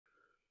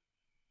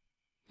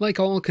Like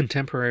all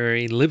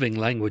contemporary living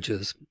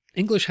languages,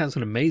 English has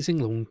an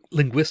amazing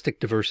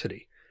linguistic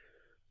diversity.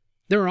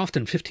 There are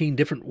often 15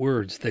 different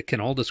words that can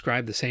all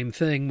describe the same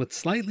thing with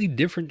slightly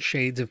different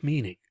shades of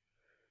meaning.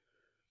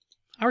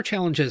 Our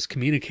challenge as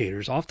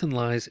communicators often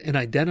lies in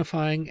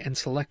identifying and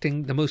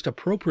selecting the most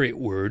appropriate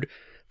word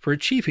for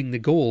achieving the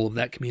goal of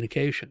that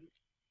communication.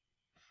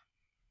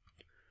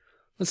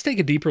 Let's take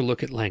a deeper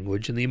look at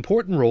language and the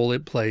important role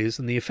it plays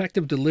in the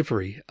effective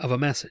delivery of a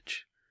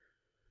message.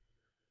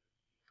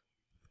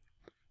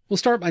 We'll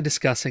start by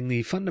discussing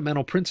the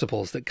fundamental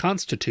principles that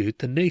constitute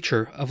the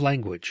nature of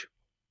language.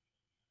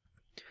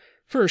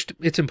 First,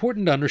 it's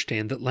important to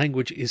understand that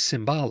language is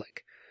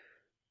symbolic.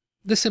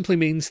 This simply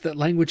means that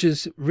language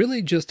is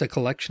really just a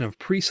collection of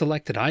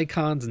pre-selected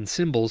icons and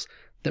symbols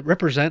that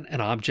represent an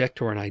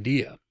object or an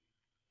idea.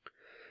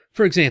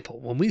 For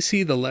example, when we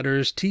see the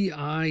letters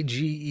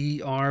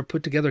T-I-G-E-R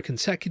put together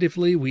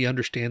consecutively, we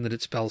understand that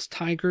it spells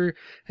tiger,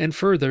 and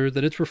further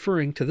that it's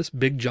referring to this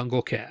big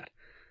jungle cat.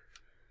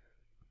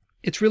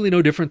 It's really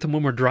no different than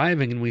when we're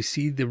driving and we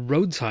see the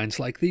road signs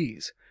like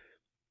these.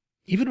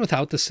 Even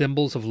without the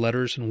symbols of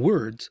letters and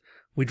words,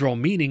 we draw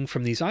meaning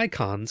from these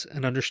icons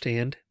and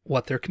understand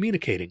what they're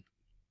communicating.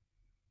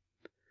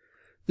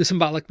 The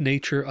symbolic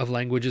nature of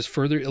language is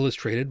further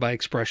illustrated by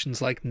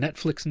expressions like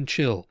Netflix and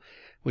chill,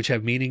 which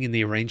have meaning in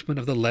the arrangement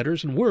of the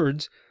letters and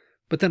words,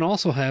 but then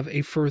also have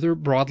a further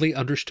broadly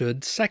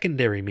understood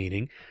secondary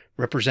meaning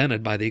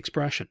represented by the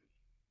expression.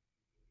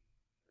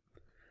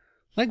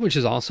 Language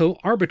is also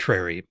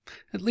arbitrary,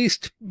 at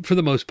least for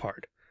the most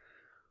part.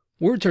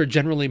 Words are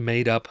generally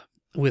made up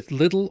with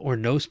little or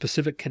no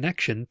specific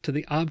connection to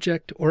the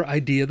object or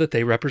idea that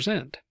they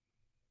represent.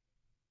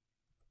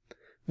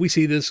 We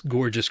see this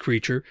gorgeous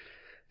creature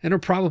and are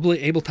probably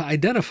able to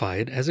identify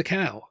it as a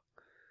cow.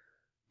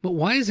 But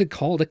why is it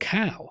called a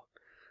cow?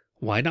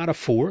 Why not a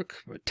fork,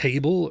 a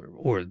table,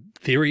 or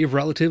theory of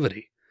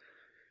relativity?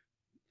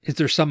 Is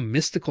there some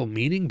mystical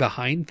meaning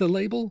behind the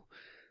label?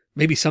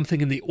 Maybe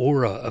something in the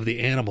aura of the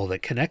animal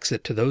that connects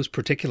it to those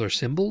particular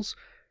symbols?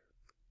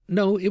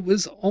 No, it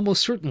was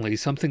almost certainly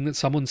something that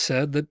someone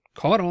said that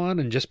caught on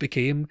and just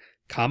became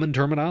common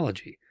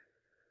terminology.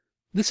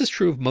 This is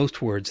true of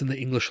most words in the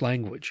English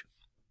language.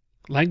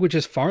 Language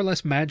is far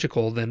less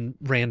magical than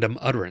random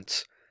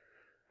utterance.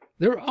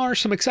 There are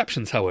some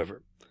exceptions,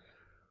 however.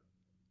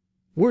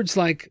 Words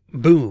like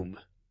boom,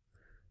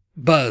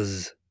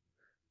 buzz,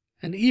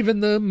 and even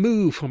the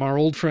moo from our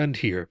old friend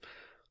here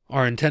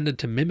are intended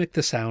to mimic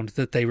the sound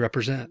that they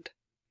represent.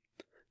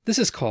 This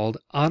is called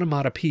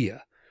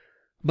onomatopoeia,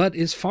 but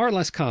is far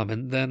less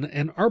common than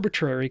an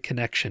arbitrary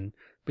connection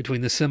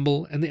between the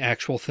symbol and the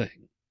actual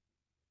thing.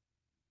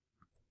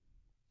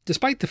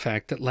 Despite the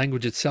fact that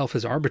language itself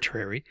is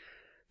arbitrary,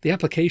 the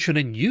application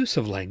and use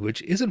of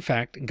language is in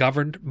fact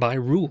governed by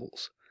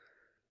rules.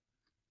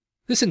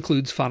 This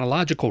includes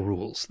phonological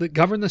rules that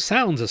govern the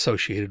sounds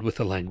associated with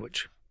the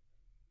language.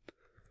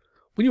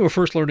 When you were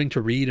first learning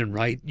to read and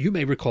write, you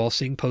may recall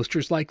seeing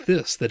posters like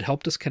this that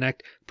helped us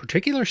connect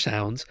particular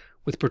sounds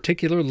with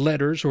particular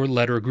letters or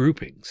letter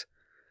groupings.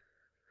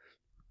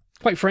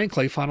 Quite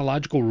frankly,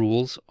 phonological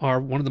rules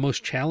are one of the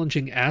most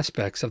challenging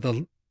aspects of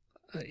the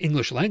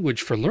English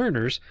language for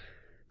learners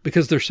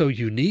because they're so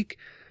unique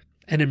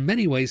and in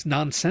many ways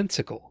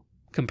nonsensical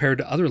compared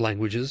to other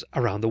languages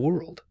around the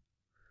world.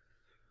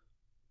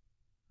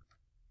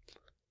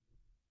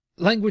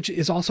 Language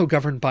is also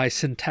governed by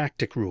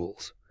syntactic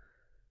rules.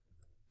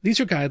 These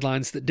are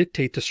guidelines that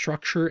dictate the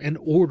structure and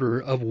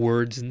order of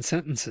words and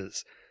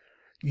sentences.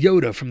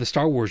 Yoda from the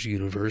Star Wars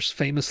universe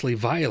famously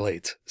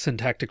violates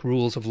syntactic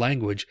rules of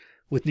language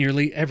with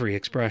nearly every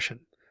expression.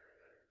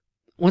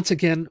 Once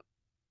again,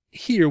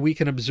 here we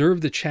can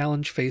observe the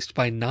challenge faced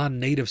by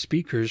non-native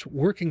speakers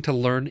working to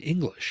learn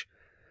English.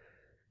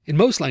 In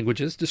most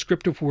languages,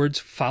 descriptive words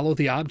follow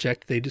the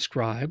object they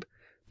describe,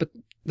 but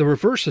the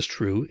reverse is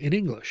true in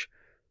English.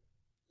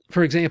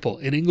 For example,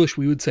 in English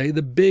we would say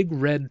the big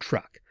red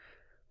truck,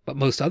 but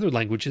most other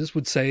languages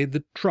would say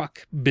the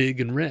truck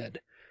big and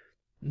red.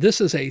 This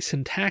is a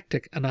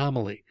syntactic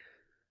anomaly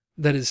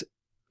that is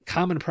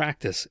common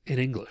practice in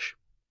English.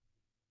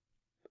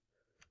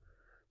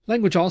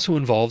 Language also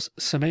involves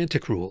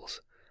semantic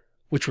rules,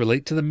 which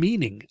relate to the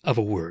meaning of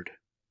a word.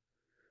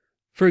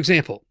 For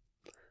example,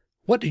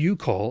 what do you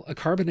call a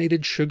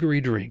carbonated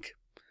sugary drink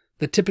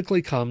that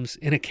typically comes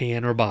in a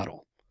can or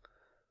bottle?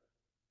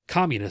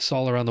 Communists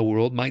all around the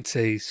world might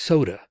say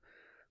soda,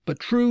 but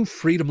true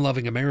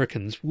freedom-loving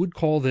Americans would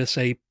call this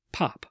a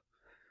pop.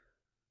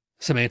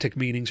 Semantic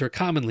meanings are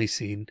commonly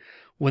seen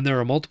when there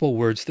are multiple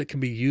words that can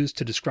be used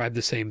to describe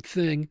the same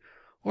thing,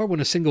 or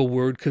when a single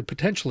word could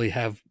potentially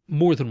have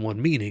more than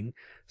one meaning,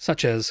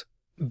 such as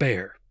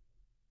bear.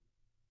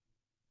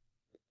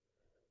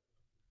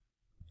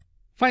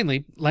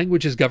 Finally,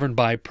 language is governed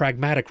by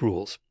pragmatic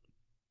rules.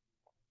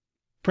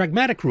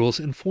 Pragmatic rules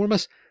inform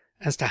us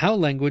as to how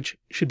language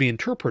should be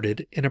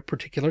interpreted in a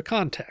particular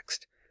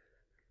context.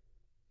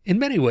 In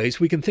many ways,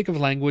 we can think of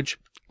language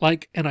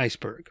like an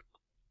iceberg.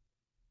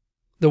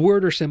 The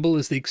word or symbol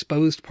is the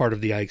exposed part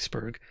of the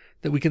iceberg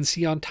that we can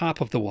see on top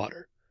of the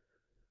water.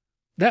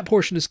 that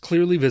portion is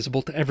clearly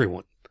visible to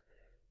everyone.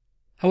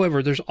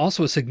 However, there's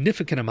also a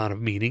significant amount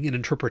of meaning and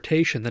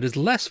interpretation that is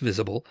less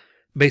visible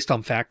based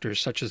on factors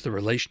such as the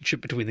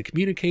relationship between the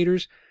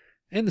communicators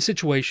and the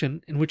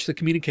situation in which the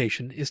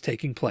communication is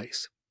taking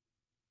place.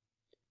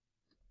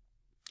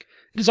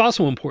 It is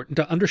also important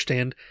to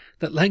understand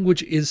that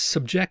language is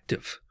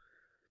subjective.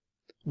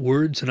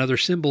 Words and other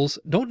symbols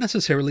don't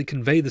necessarily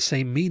convey the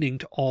same meaning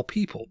to all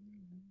people.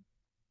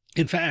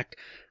 In fact,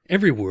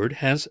 every word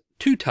has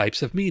two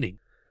types of meaning.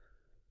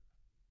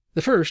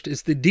 The first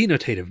is the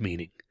denotative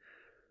meaning.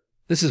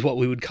 This is what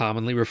we would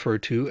commonly refer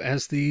to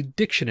as the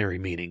dictionary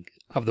meaning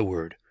of the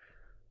word.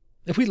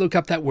 If we look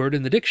up that word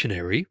in the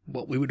dictionary,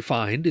 what we would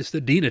find is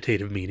the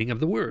denotative meaning of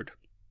the word.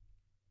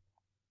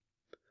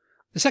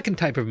 The second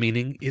type of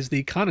meaning is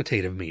the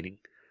connotative meaning.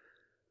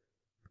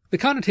 The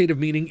connotative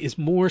meaning is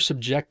more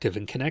subjective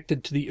and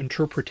connected to the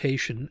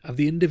interpretation of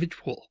the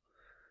individual.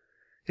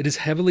 It is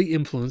heavily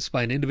influenced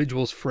by an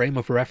individual's frame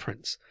of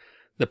reference,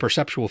 the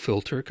perceptual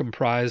filter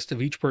comprised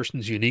of each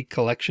person's unique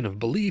collection of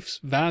beliefs,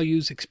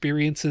 values,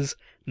 experiences,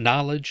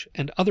 knowledge,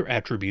 and other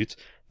attributes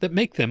that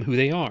make them who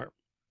they are.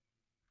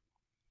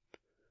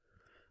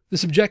 The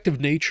subjective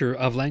nature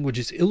of language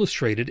is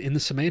illustrated in the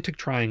semantic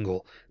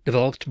triangle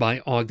developed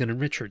by Ogden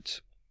and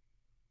Richards.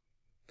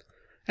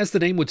 As the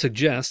name would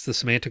suggest, the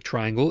semantic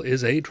triangle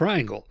is a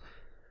triangle,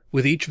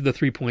 with each of the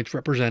 3 points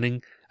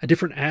representing a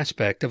different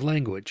aspect of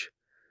language.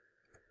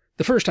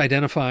 The first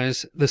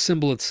identifies the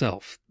symbol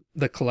itself,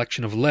 the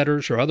collection of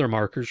letters or other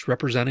markers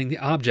representing the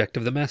object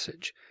of the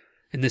message.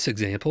 In this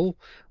example,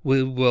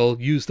 we will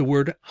use the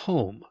word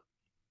home.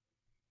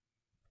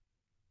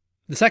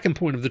 The second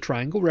point of the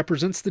triangle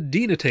represents the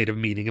denotative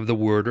meaning of the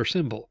word or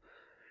symbol.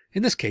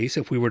 In this case,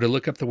 if we were to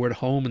look up the word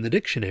home in the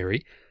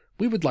dictionary,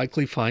 we would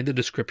likely find a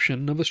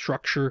description of a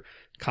structure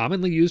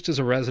commonly used as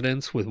a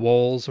residence with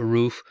walls, a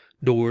roof,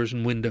 doors,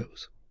 and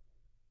windows.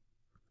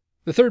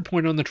 The third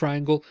point on the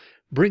triangle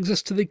brings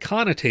us to the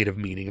connotative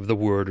meaning of the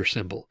word or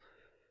symbol.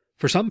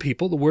 For some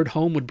people, the word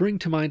home would bring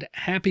to mind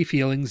happy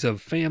feelings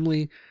of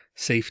family,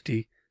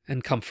 safety,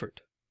 and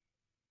comfort.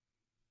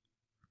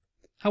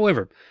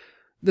 However,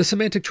 the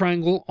semantic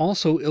triangle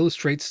also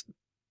illustrates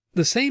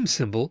the same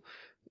symbol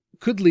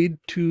could lead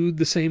to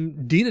the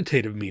same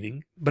denotative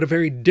meaning, but a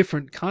very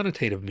different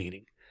connotative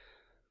meaning.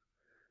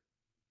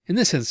 In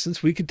this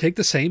instance, we could take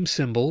the same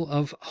symbol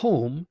of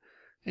home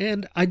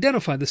and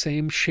identify the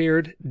same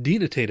shared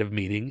denotative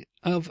meaning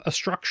of a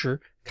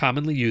structure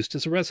commonly used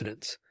as a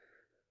residence.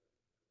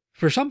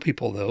 For some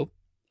people, though,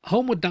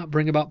 home would not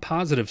bring about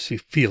positive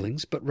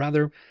feelings, but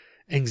rather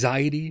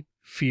anxiety,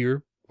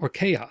 fear, or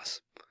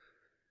chaos.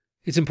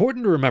 It's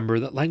important to remember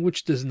that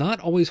language does not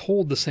always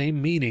hold the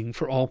same meaning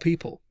for all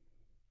people.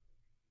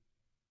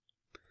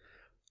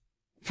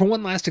 For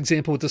one last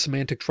example with the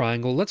semantic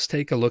triangle, let's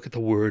take a look at the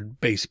word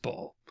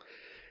baseball.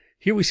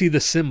 Here we see the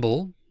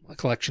symbol, a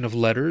collection of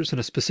letters in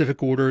a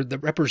specific order that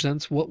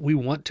represents what we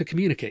want to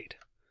communicate.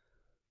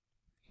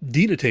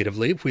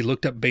 Denotatively, if we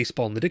looked up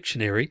baseball in the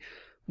dictionary,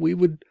 we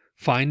would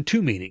find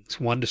two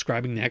meanings, one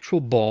describing the actual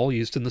ball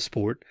used in the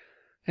sport,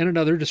 and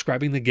another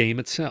describing the game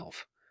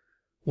itself.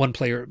 1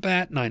 player at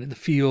bat, 9 in the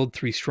field,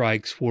 3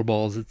 strikes, 4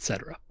 balls,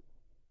 etc.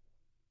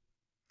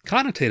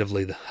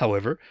 Connotatively,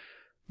 however,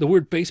 the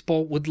word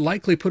baseball would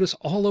likely put us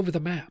all over the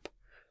map.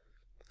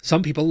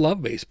 Some people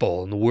love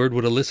baseball, and the word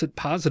would elicit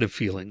positive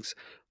feelings.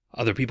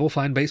 Other people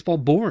find baseball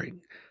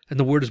boring, and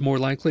the word is more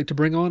likely to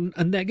bring on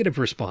a negative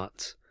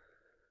response.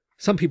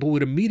 Some people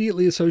would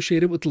immediately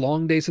associate it with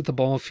long days at the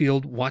ball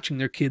field watching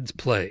their kids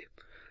play.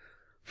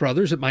 For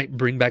others, it might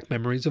bring back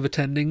memories of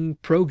attending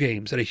pro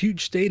games at a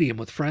huge stadium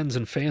with friends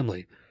and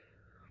family.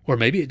 Or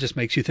maybe it just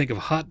makes you think of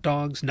hot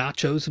dogs,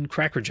 nachos, and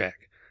Cracker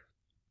Jack.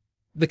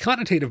 The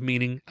connotative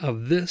meaning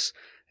of this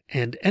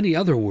and any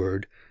other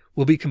word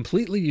will be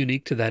completely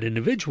unique to that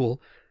individual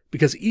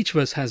because each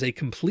of us has a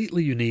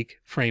completely unique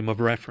frame of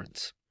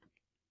reference.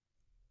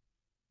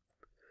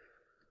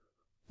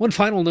 One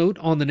final note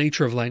on the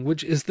nature of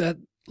language is that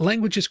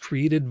language is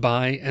created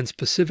by and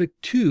specific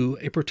to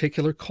a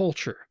particular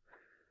culture.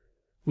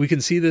 We can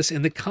see this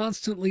in the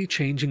constantly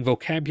changing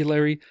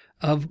vocabulary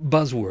of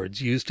buzzwords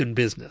used in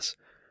business.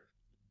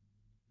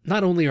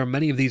 Not only are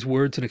many of these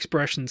words and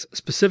expressions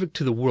specific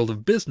to the world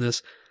of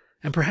business,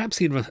 and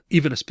perhaps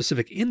even a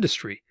specific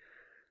industry,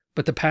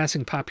 but the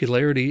passing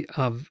popularity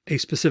of a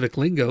specific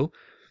lingo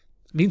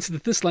means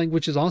that this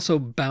language is also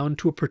bound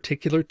to a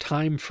particular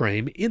time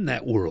frame in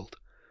that world.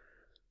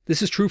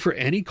 This is true for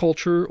any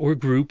culture or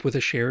group with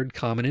a shared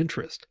common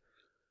interest.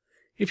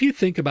 If you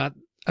think about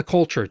a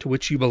culture to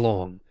which you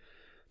belong,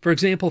 for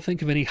example,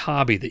 think of any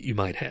hobby that you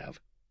might have,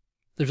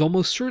 there's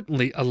almost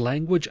certainly a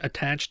language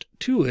attached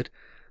to it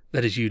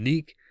that is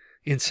unique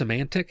in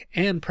semantic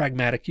and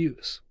pragmatic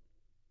use.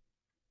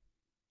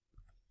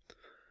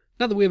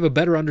 Now that we have a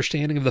better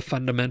understanding of the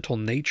fundamental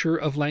nature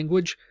of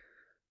language,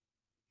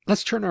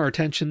 let's turn our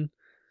attention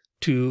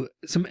to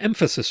some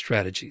emphasis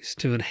strategies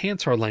to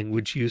enhance our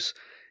language use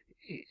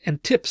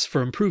and tips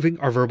for improving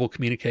our verbal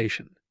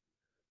communication.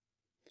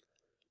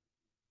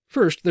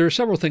 First, there are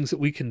several things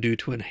that we can do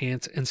to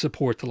enhance and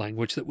support the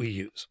language that we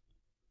use.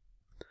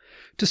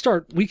 To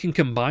start, we can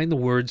combine the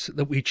words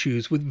that we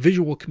choose with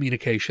visual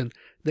communication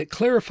that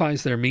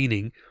clarifies their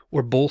meaning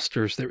or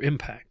bolsters their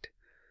impact.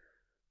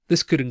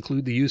 This could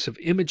include the use of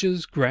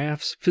images,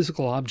 graphs,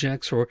 physical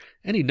objects, or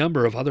any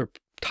number of other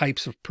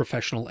types of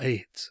professional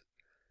aids.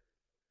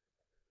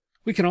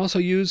 We can also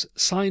use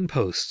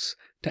signposts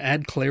to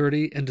add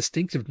clarity and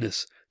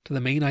distinctiveness to the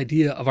main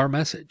idea of our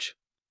message.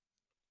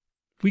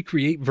 We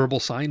create verbal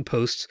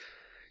signposts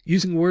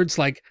using words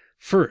like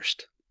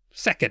first,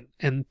 second,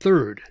 and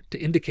third to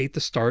indicate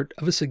the start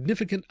of a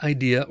significant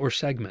idea or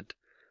segment.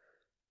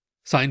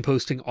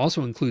 Signposting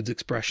also includes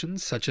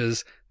expressions such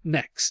as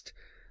next,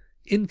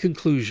 in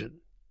conclusion,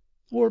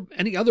 or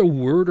any other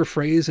word or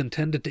phrase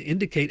intended to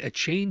indicate a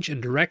change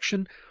in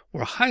direction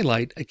or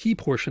highlight a key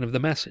portion of the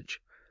message.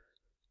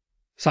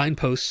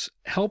 Signposts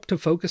help to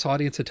focus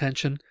audience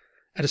attention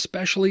at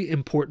especially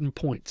important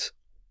points.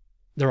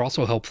 They're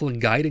also helpful in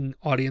guiding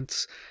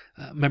audience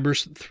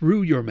members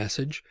through your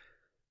message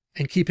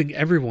and keeping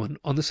everyone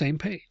on the same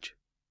page.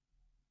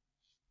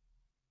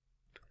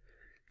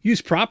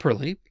 Used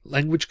properly,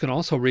 language can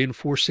also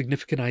reinforce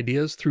significant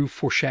ideas through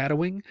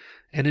foreshadowing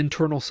and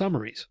internal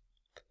summaries.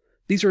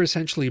 These are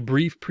essentially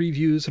brief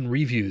previews and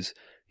reviews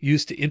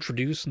used to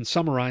introduce and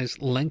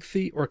summarize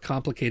lengthy or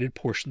complicated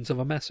portions of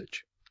a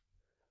message.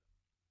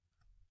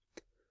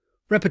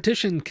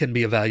 Repetition can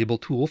be a valuable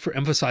tool for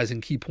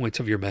emphasizing key points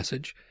of your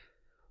message.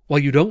 While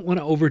you don't want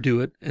to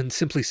overdo it and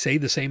simply say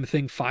the same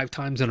thing 5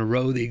 times in a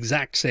row the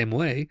exact same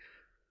way,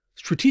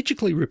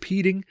 strategically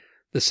repeating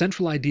the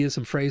central ideas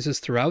and phrases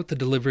throughout the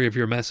delivery of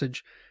your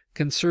message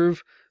can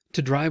serve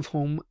to drive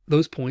home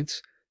those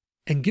points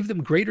and give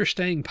them greater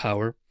staying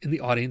power in the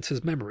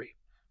audience's memory.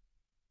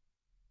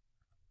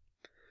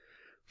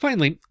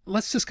 Finally,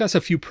 let's discuss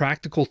a few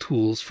practical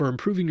tools for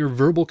improving your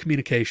verbal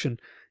communication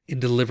in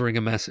delivering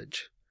a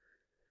message.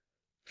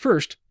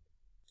 First,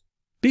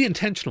 be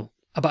intentional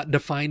about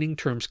defining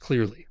terms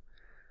clearly.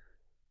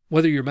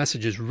 Whether your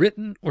message is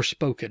written or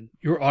spoken,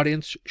 your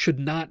audience should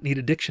not need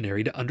a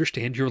dictionary to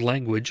understand your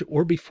language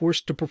or be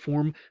forced to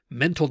perform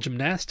mental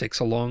gymnastics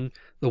along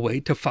the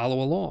way to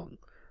follow along.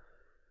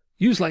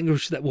 Use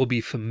language that will be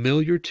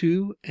familiar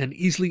to and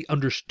easily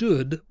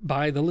understood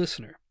by the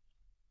listener.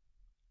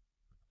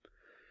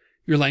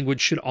 Your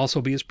language should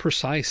also be as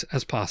precise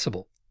as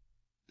possible.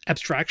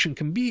 Abstraction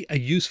can be a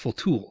useful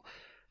tool.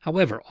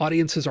 However,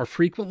 audiences are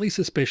frequently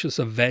suspicious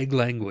of vague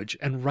language,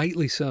 and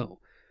rightly so.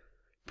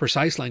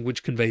 Precise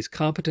language conveys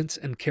competence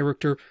and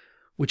character,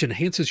 which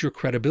enhances your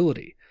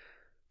credibility.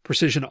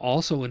 Precision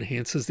also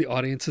enhances the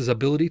audience's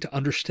ability to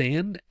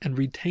understand and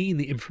retain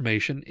the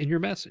information in your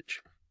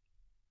message.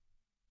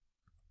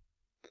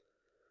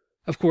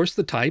 Of course,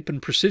 the type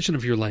and precision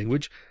of your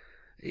language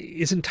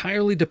is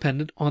entirely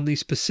dependent on the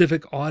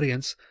specific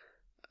audience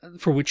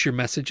for which your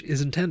message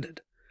is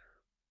intended.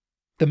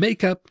 The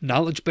makeup,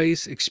 knowledge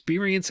base,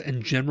 experience,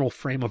 and general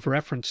frame of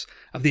reference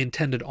of the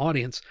intended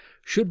audience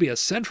should be a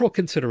central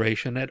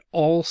consideration at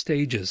all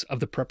stages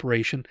of the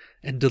preparation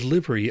and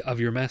delivery of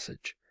your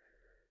message.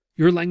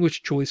 Your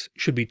language choice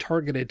should be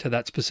targeted to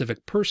that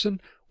specific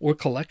person or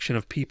collection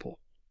of people.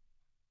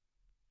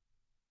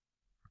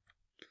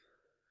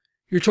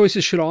 Your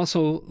choices should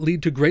also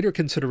lead to greater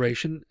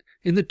consideration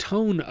in the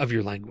tone of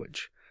your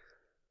language.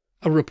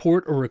 A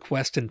report or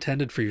request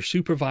intended for your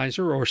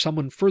supervisor or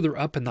someone further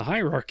up in the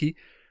hierarchy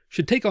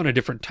should take on a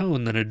different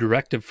tone than a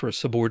directive for a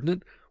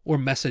subordinate or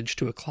message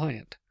to a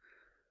client.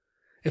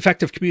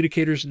 Effective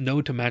communicators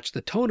know to match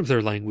the tone of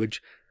their language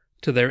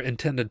to their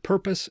intended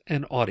purpose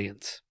and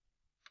audience.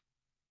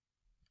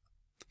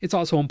 It's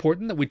also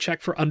important that we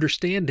check for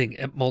understanding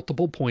at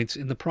multiple points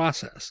in the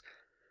process.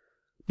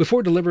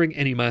 Before delivering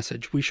any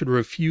message, we should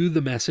review the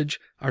message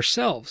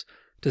ourselves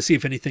to see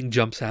if anything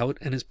jumps out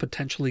and is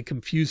potentially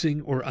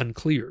confusing or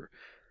unclear.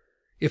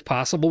 If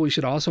possible, we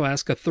should also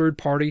ask a third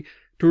party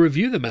to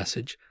review the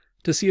message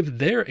to see if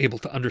they're able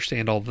to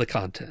understand all of the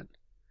content.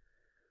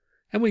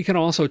 And we can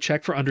also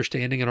check for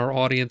understanding in our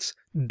audience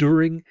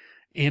during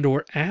and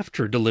or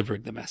after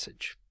delivering the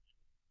message.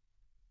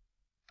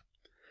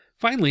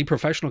 Finally,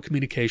 professional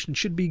communication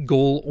should be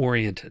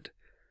goal-oriented.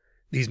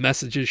 These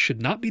messages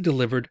should not be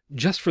delivered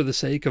just for the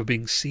sake of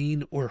being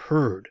seen or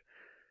heard.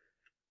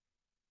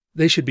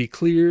 They should be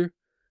clear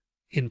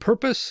in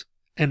purpose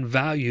and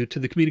value to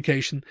the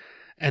communication,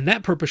 and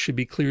that purpose should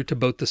be clear to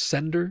both the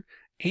sender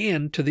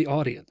and to the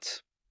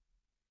audience.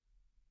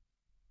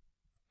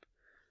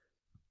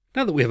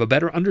 Now that we have a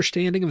better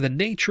understanding of the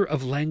nature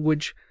of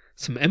language,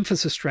 some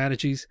emphasis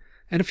strategies,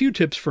 and a few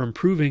tips for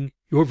improving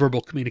your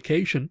verbal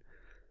communication,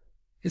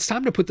 it's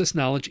time to put this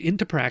knowledge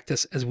into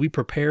practice as we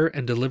prepare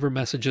and deliver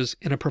messages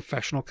in a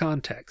professional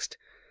context.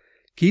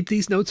 Keep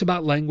these notes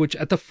about language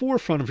at the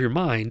forefront of your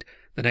mind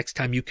the next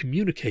time you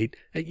communicate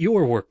at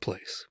your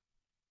workplace.